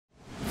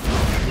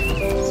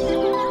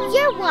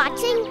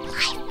watching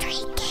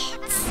Lifetree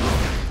Kids.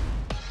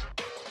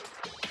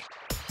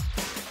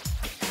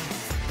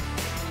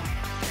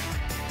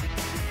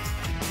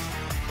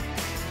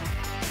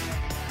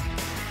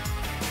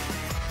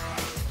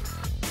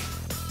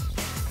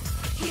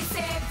 He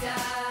saved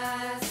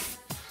us,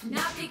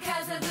 not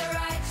because of the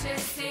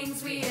righteous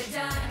things we had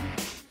done,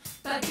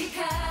 but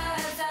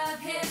because of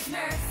His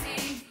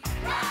mercy.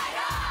 Right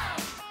on!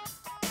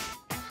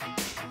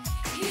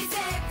 He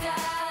saved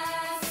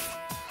us,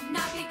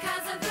 not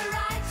because of the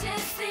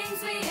righteous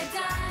things we had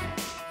done,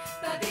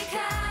 but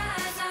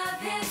because of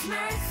His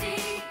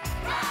mercy.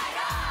 Right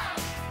on!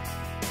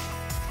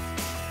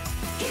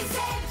 He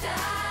saved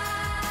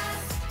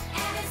us,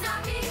 and it's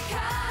not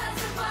because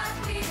of what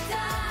we've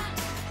done.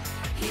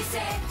 He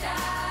saved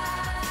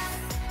us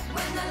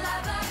when the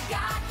love of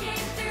God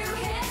came through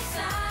His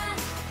Son.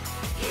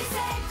 He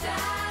saved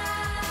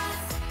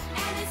us,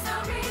 and it's no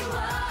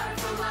reward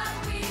for what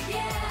we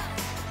give.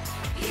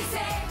 He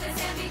saved us,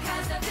 and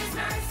because of His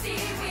mercy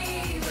we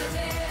will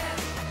live.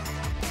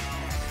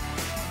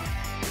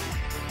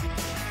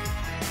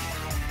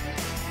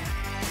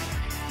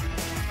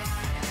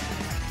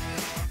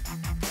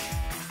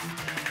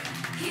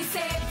 He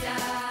saved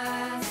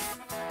us,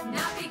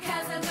 not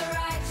because of the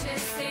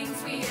righteous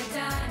things we have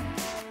done,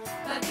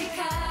 but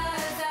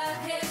because of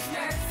His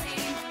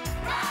mercy.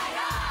 Right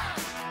on!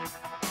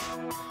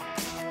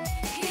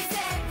 He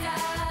saved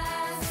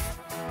us,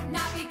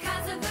 not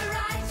because of the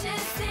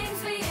righteous things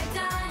we have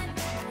done,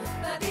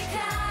 but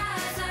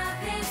because of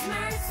His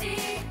mercy.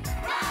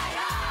 Right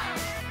on!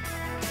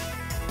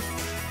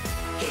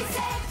 He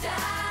saved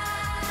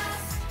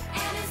us,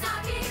 and it's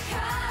not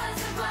because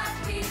of what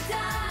we've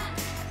done.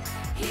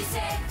 He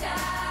saved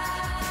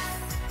us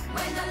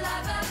when the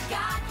love